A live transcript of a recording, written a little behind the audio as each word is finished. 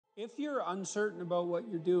If you're uncertain about what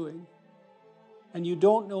you're doing and you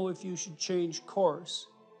don't know if you should change course,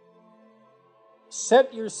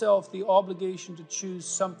 set yourself the obligation to choose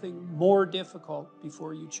something more difficult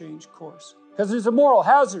before you change course. Because there's a moral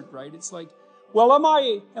hazard, right? It's like, well, am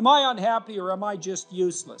I unhappy or am I just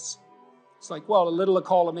useless? It's like, well, a little of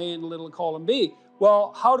column A and a little of column B.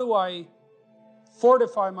 Well, how do I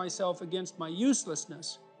fortify myself against my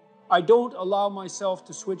uselessness? I don't allow myself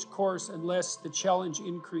to switch course unless the challenge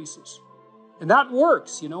increases. And that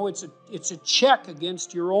works, you know, it's a check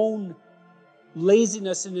against your own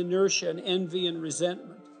laziness and inertia and envy and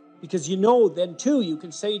resentment. Because you know then too, you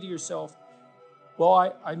can say to yourself,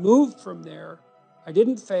 well, I moved from there, I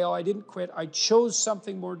didn't fail, I didn't quit, I chose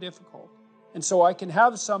something more difficult. And so I can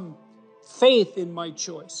have some faith in my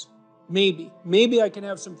choice. Maybe I can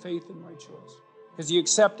have some faith in my choice. Because you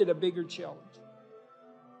accepted a bigger challenge.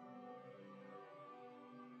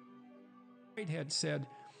 Whitehead said,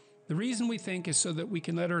 the reason we think is so that we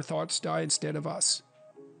can let our thoughts die instead of us.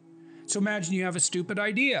 So imagine you have a stupid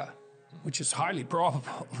idea, which is highly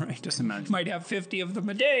probable, right? Just imagine. You might have 50 of them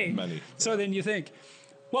a day. Many. So then you think,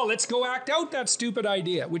 well, let's go act out that stupid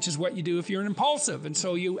idea, which is what you do if you're an impulsive. And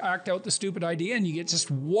so you act out the stupid idea and you get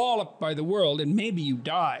just walloped by the world and maybe you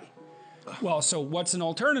die. Well, so what's an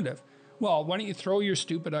alternative? Well, why don't you throw your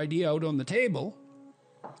stupid idea out on the table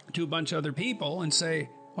to a bunch of other people and say,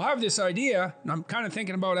 well, I have this idea, and I'm kind of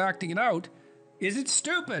thinking about acting it out. Is it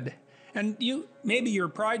stupid? And maybe you're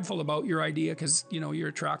prideful about your idea because, you know, you're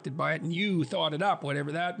attracted by it and you thought it up,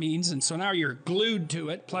 whatever that means. And so now you're glued to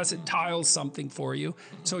it, plus it tiles something for you.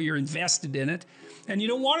 So you're invested in it. And you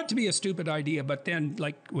don't want it to be a stupid idea, but then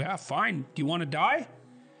like, well, fine. Do you want to die?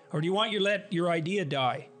 Or do you want to let your idea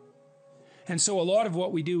die? And so a lot of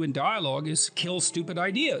what we do in dialogue is kill stupid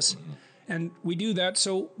ideas. And we do that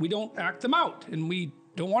so we don't act them out. And we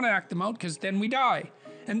don't want to act them out because then we die.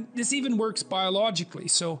 And this even works biologically.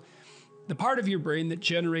 So the part of your brain that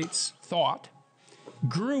generates thought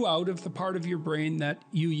grew out of the part of your brain that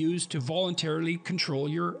you use to voluntarily control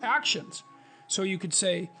your actions. So you could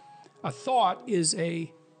say a thought is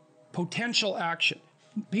a potential action.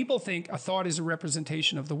 People think a thought is a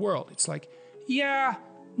representation of the world. It's like, yeah,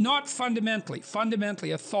 not fundamentally.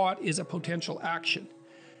 Fundamentally, a thought is a potential action.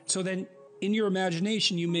 So then in your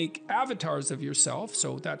imagination, you make avatars of yourself.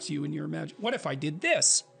 So that's you in your imagination. What if I did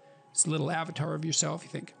this? It's a little avatar of yourself. You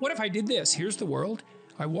think, what if I did this? Here's the world.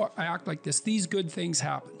 I act like this. These good things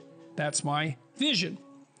happen. That's my vision.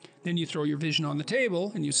 Then you throw your vision on the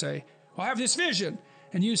table and you say, well, I have this vision.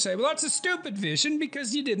 And you say, well, that's a stupid vision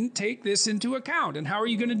because you didn't take this into account. And how are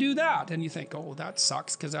you going to do that? And you think, oh, that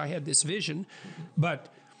sucks because I had this vision.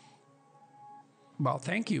 But, well,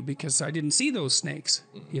 thank you because I didn't see those snakes,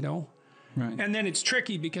 you know. Right. And then it's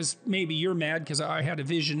tricky because maybe you're mad because I had a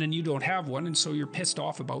vision and you don't have one, and so you're pissed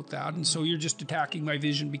off about that, and so you're just attacking my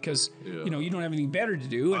vision because you know you don't have anything better to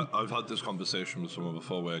do. And I've had this conversation with someone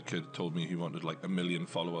before where a kid told me he wanted like 1 million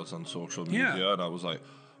followers on social media, and I was like,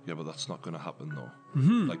 yeah, but that's not going to happen though.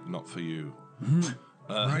 Like not for you,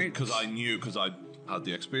 right? Because I knew, because I had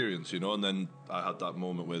the experience, you know, and then I had that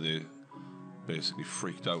moment where they basically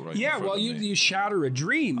freaked out right in front of me. You shatter a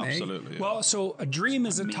dream. Absolutely. Yeah. Well, so a dream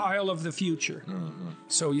is a tile of the future.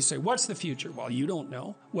 So you say, what's the future? Well, you don't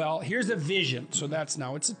know. Well, here's a vision. So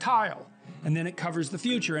it's a tile. And then it covers the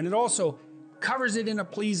future. And it also covers it in a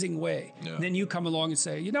pleasing way. Yeah. And then you come along and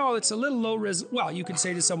say, you know, it's a little low res. Well, you could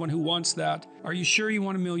say to someone who wants that, are you sure you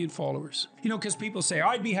want 1 million followers? You know, because people say,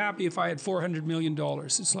 I'd be happy if I had $400 million.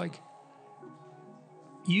 It's like,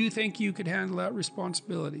 you think you could handle that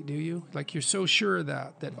responsibility, do you? Like you're so sure of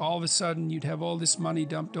that all of a sudden you'd have all this money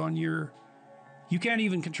dumped on you can't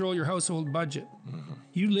even control your household budget.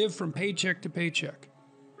 You live from paycheck to paycheck.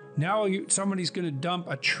 Now somebody's going to dump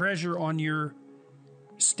a treasure on your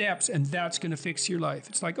steps and that's going to fix your life.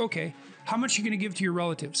 It's like, okay, how much are you going to give to your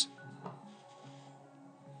relatives?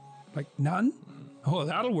 Like none? Oh,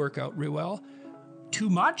 that'll work out real well.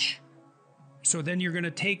 Too much? So then you're going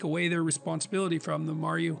to take away their responsibility from them,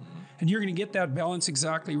 are you? And you're going to get that balance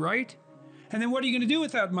exactly right. And then what are you going to do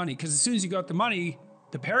with that money? Because as soon as you got the money,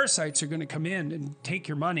 the parasites are going to come in and take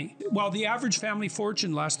your money. Well, the average family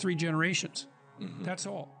fortune lasts 3 generations. That's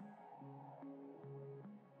all.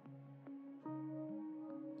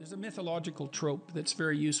 There's a mythological trope that's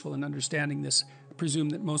very useful in understanding this. I presume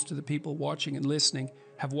that most of the people watching and listening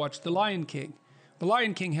have watched The Lion King. The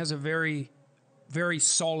Lion King has a very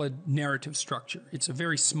solid narrative structure. It's a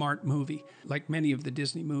very smart movie, like many of the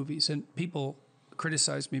Disney movies. And people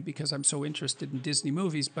criticize me because I'm so interested in Disney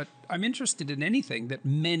movies, but I'm interested in anything that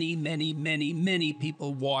many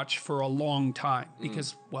people watch for a long time.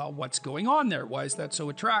 Because, well, what's going on there? Why is that so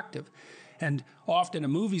attractive? And often a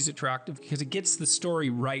movie's attractive because it gets the story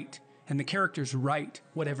right and the characters right,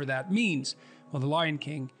 whatever that means. Well, The Lion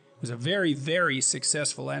King was a very, very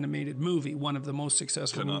successful animated movie, one of the most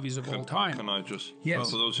successful movies of all time. Can I just,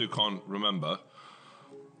 Yes. for those who can't remember,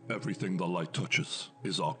 everything the light touches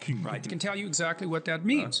is our kingdom. Right, I can tell you exactly what that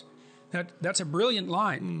means. That's a brilliant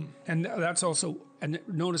line. And that's also, and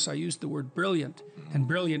notice I used the word brilliant, and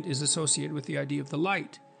brilliant is associated with the idea of the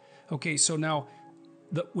light. Okay, so now,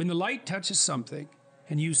 when the light touches something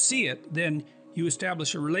and you see it, then you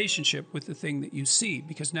establish a relationship with the thing that you see,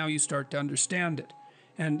 because now you start to understand it.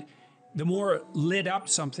 And the more lit up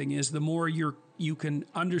something is, the more you can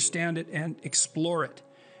understand it and explore it.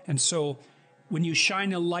 And so when you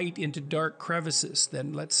shine a light into dark crevices,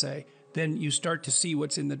 then let's say, then you start to see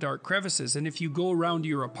what's in the dark crevices. And if you go around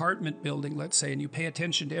your apartment building, let's say, and you pay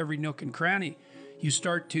attention to every nook and cranny,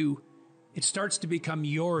 it starts to become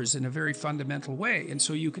yours in a very fundamental way. And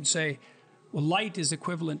so you could say, well, light is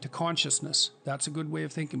equivalent to consciousness. That's a good way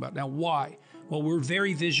of thinking about it. Now, why? Well, we're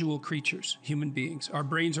very visual creatures, human beings. Our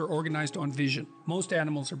brains are organized on vision. Most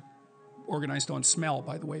animals are organized on smell,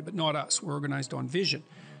 by the way, but not us. We're organized on vision.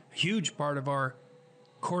 A huge part of our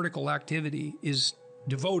cortical activity is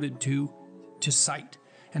devoted to sight.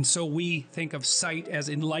 And so we think of sight as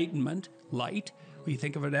enlightenment, light. We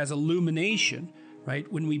think of it as illumination,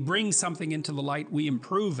 right? When we bring something into the light, we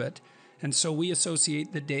improve it. And so we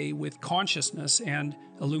associate the day with consciousness and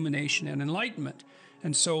illumination and enlightenment.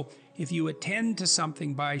 And so if you attend to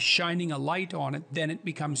something by shining a light on it, then it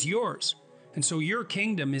becomes yours. And so your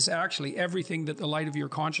kingdom is actually everything that the light of your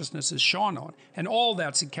consciousness is shone on. And all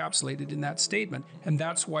that's encapsulated in that statement. And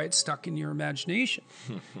that's why it's stuck in your imagination.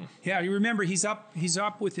 Yeah, you remember he's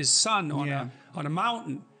up with his son on a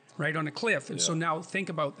mountain, right, on a cliff. And so now think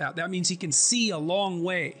about that. That means he can see a long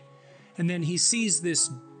way. And then he sees this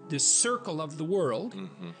circle of the world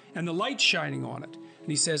and the light shining on it. And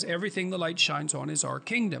he says, everything the light shines on is our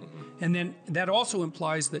kingdom. And then that also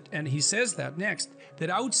implies that, and he says that next, that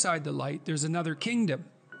outside the light, there's another kingdom.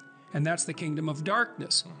 And that's the kingdom of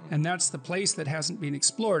darkness. And that's the place that hasn't been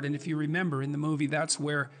explored. And if you remember in the movie, that's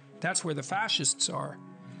where the fascists are.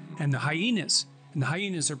 And the hyenas. And the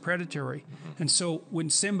hyenas are predatory. And so when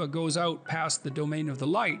Simba goes out past the domain of the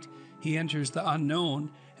light, he enters the unknown.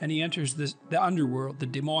 And he enters the underworld, the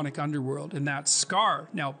demonic underworld. And that's Scar.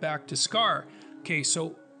 Now back to Scar. Okay,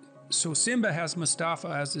 so Simba has Mustafa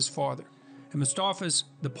as his father, and Mustafa's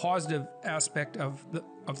the positive aspect of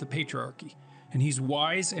the patriarchy, and he's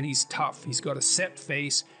wise and he's tough. He's got a set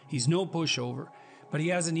face. He's no pushover, but he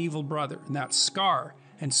has an evil brother, and that's Scar.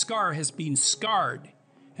 And Scar has been scarred,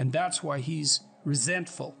 and that's why he's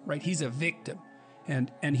resentful. Right? He's a victim, and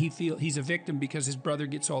he's a victim because his brother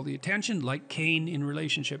gets all the attention, like Cain in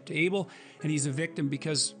relationship to Abel, and he's a victim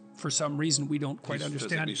because, for some reason we don't quite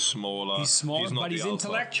understand. He's smaller. He's smaller, but he's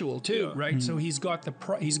intellectual too, right? So he's got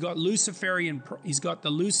the Luciferian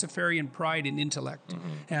pride in intellect.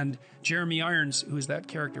 And Jeremy Irons, who is that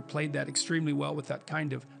character, played that extremely well with that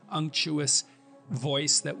kind of unctuous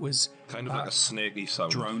voice that was kind of like a snaky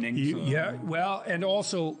sound, droning. Yeah, well, and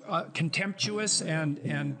also contemptuous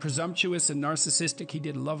and presumptuous and narcissistic. He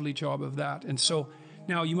did a lovely job of that. And so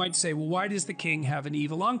now you might say, well, why does the king have an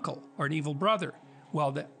evil uncle or an evil brother?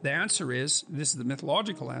 Well, the answer is, this is the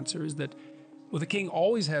mythological answer, is that, well, the king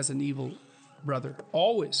always has an evil brother,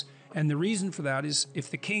 always. And the reason for that is if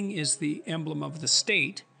the king is the emblem of the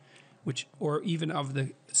state, or even of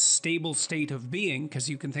the stable state of being, because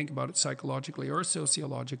you can think about it psychologically or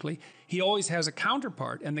sociologically, he always has a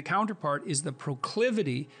counterpart. And the counterpart is the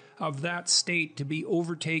proclivity of that state to be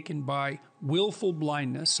overtaken by willful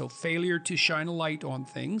blindness, so failure to shine a light on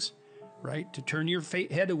things, right? To turn your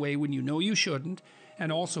head away when you know you shouldn't, and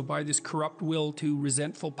also by this corrupt will to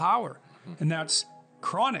resentful power. And that's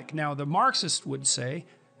chronic. Now, the Marxists would say,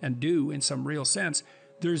 and do in some real sense,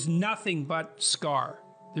 there's nothing but Scar.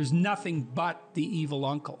 There's nothing but the evil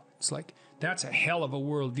uncle. It's like, that's a hell of a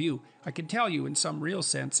worldview. I can tell you in some real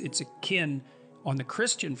sense, it's akin on the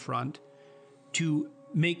Christian front to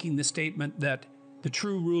making the statement that the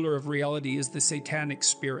true ruler of reality is the satanic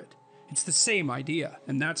spirit. It's the same idea,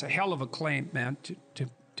 and that's a hell of a claim, man, to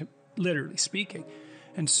literally speaking.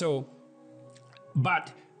 And so,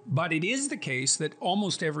 but it is the case that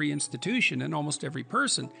almost every institution and almost every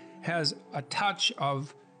person has a touch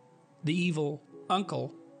of the evil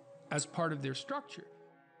uncle as part of their structure.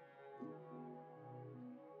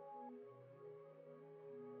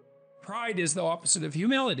 Pride is the opposite of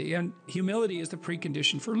humility, and humility is the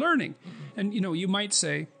precondition for learning. And, you might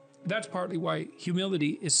say, that's partly why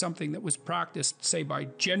humility is something that was practiced, say, by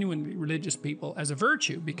genuinely religious people as a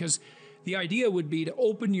virtue, because the idea would be to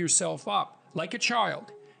open yourself up like a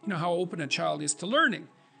child you know, how open a child is to learning.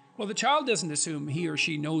 Well, the child doesn't assume he or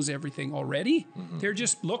she knows everything already. They're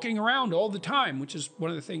just looking around all the time, which is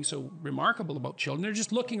one of the things so remarkable about children. They're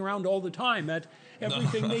just looking around all the time at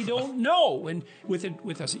everything they don't know. And with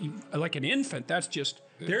like an infant, that's just,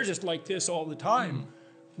 they're just like this all the time,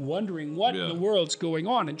 wondering what in the world's going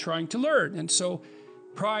on and trying to learn. And so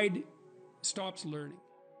pride stops learning.